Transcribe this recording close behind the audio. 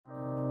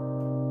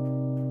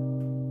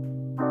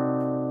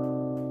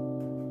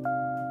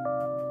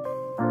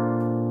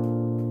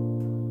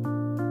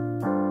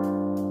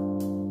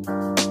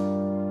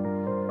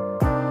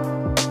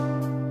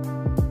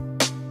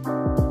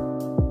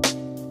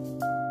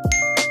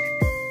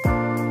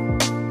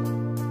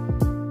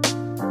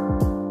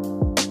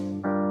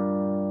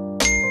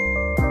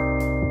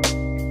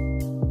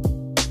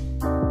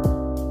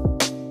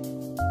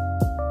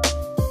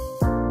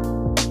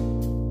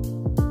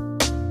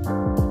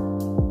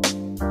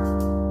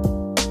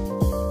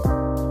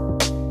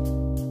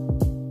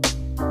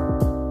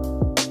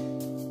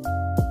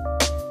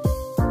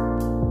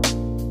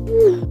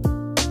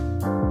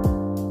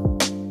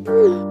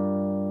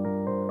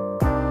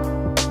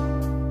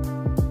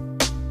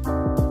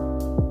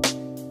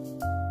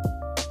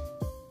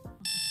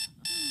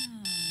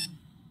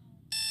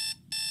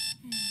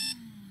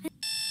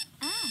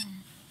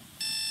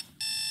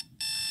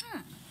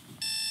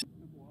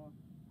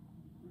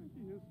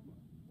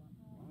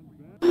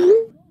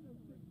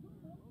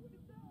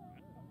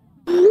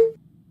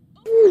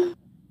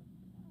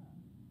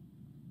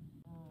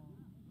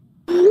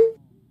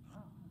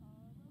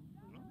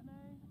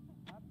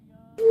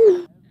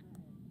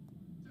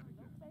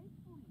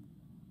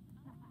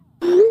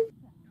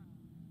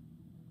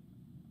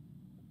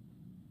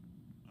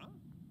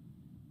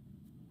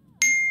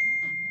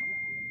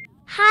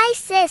Hi,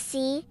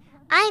 Sissy.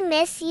 I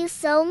miss you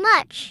so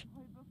much.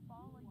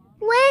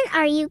 When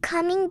are you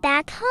coming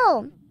back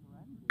home?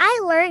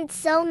 I learned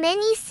so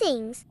many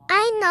things.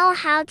 I know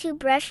how to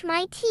brush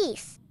my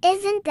teeth.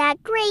 Isn't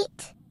that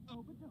great?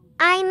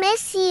 I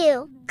miss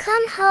you.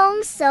 Come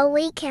home so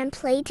we can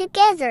play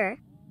together.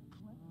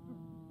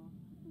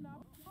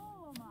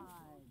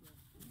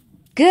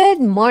 Good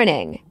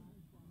morning.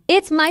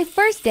 It's my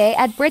first day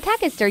at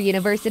Britechester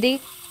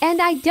University, and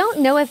I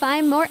don't know if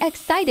I'm more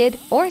excited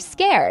or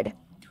scared.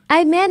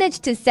 I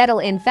managed to settle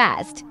in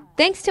fast,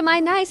 thanks to my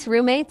nice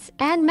roommates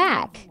and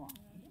Mac.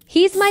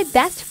 He's my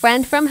best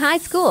friend from high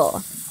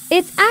school.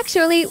 It's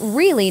actually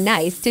really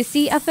nice to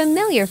see a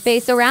familiar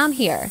face around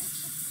here.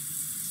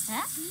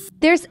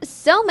 There's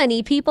so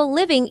many people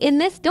living in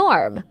this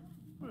dorm.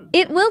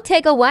 It will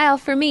take a while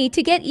for me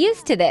to get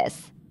used to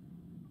this.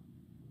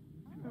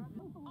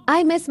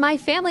 I miss my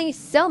family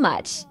so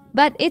much,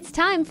 but it's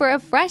time for a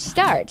fresh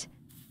start.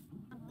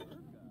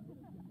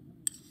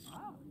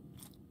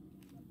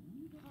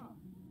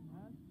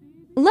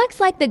 Looks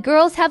like the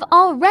girls have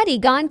already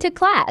gone to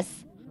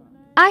class.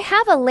 I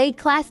have a late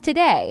class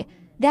today.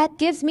 That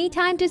gives me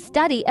time to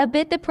study a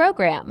bit the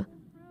program.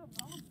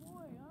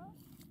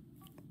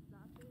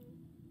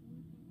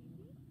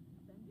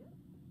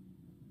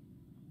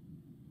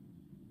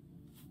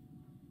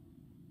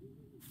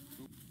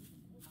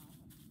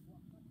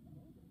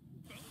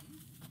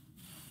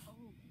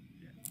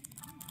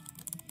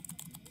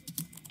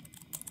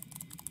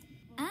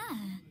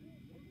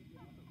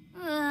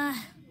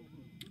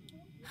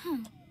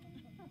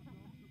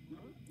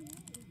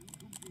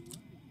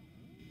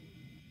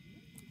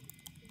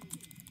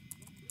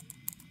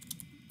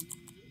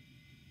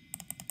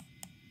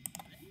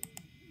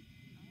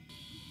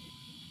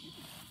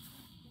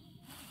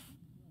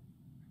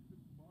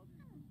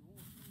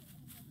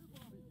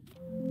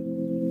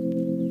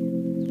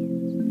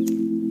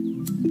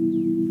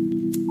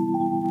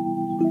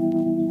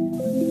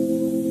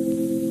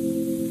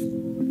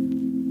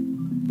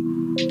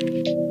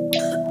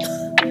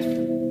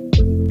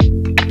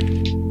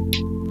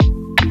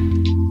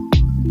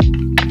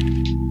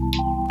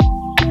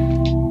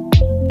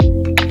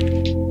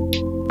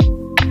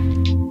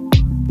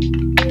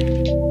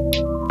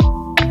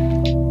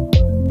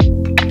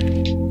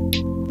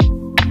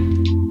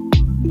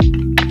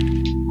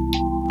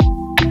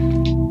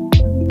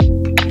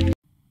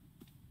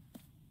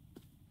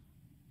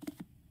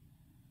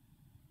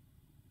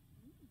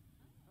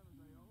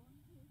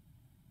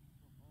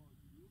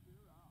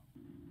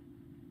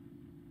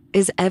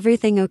 Is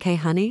everything okay,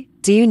 honey?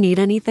 Do you need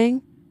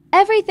anything?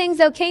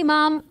 Everything's okay,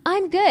 Mom.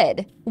 I'm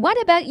good.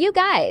 What about you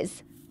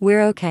guys?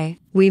 We're okay.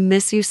 We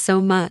miss you so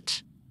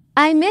much.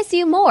 I miss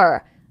you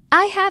more.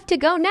 I have to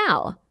go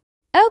now.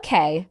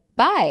 Okay,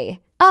 bye.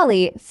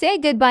 Ollie, say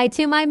goodbye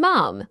to my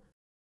mom.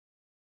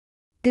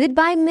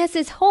 Goodbye,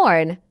 Mrs.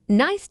 Horn.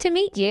 Nice to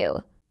meet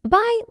you.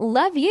 Bye,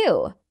 love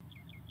you.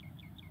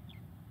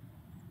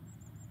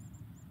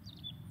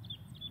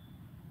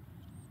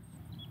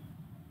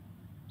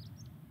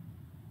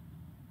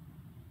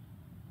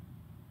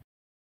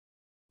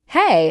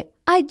 Hey,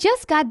 I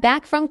just got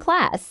back from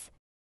class.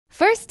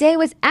 First day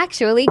was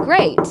actually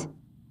great.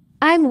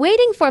 I'm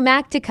waiting for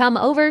Mac to come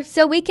over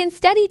so we can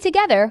study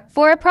together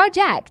for a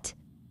project.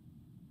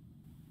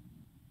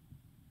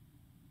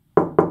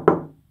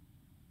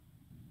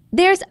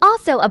 There's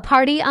also a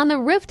party on the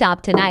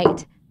rooftop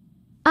tonight.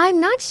 I'm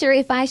not sure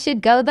if I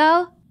should go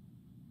though.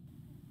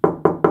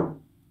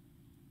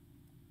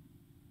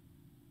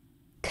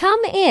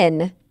 Come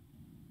in.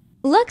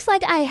 Looks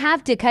like I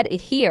have to cut it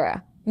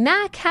here.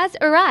 Mac has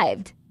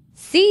arrived.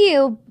 See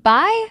you.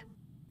 Bye.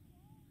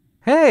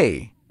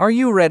 Hey, are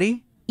you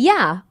ready?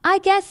 Yeah, I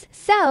guess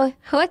so.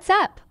 What's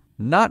up?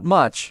 Not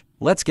much.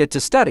 Let's get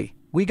to study.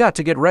 We got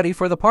to get ready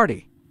for the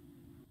party.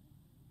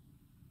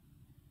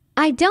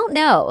 I don't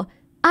know.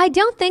 I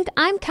don't think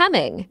I'm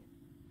coming.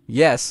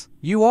 Yes,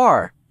 you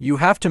are. You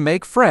have to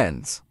make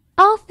friends.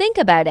 I'll think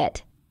about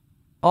it.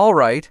 All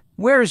right.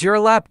 Where's your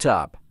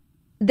laptop?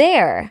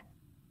 There.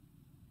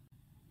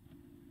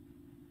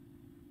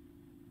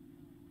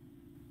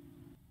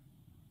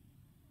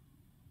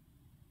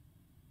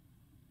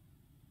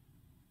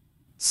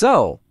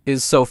 So,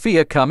 is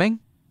Sophia coming?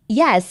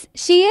 Yes,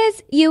 she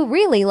is. You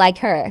really like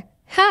her.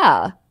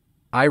 How?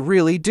 I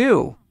really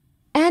do.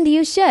 And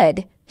you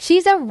should.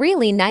 She's a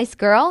really nice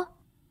girl.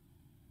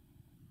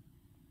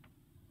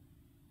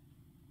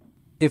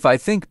 If I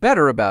think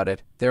better about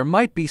it, there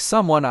might be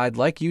someone I'd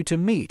like you to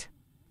meet.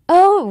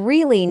 Oh,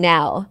 really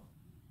now?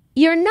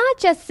 You're not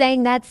just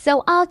saying that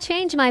so I'll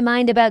change my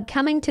mind about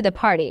coming to the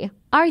party,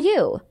 are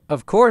you?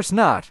 Of course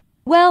not.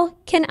 Well,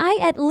 can I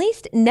at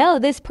least know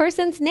this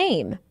person's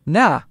name?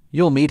 Nah,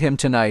 you'll meet him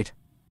tonight.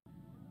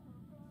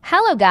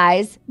 Hello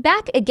guys,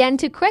 back again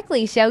to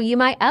quickly show you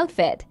my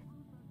outfit.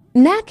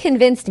 Mac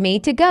convinced me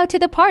to go to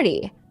the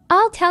party.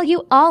 I'll tell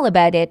you all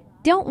about it,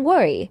 don't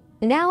worry.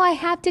 Now I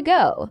have to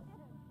go.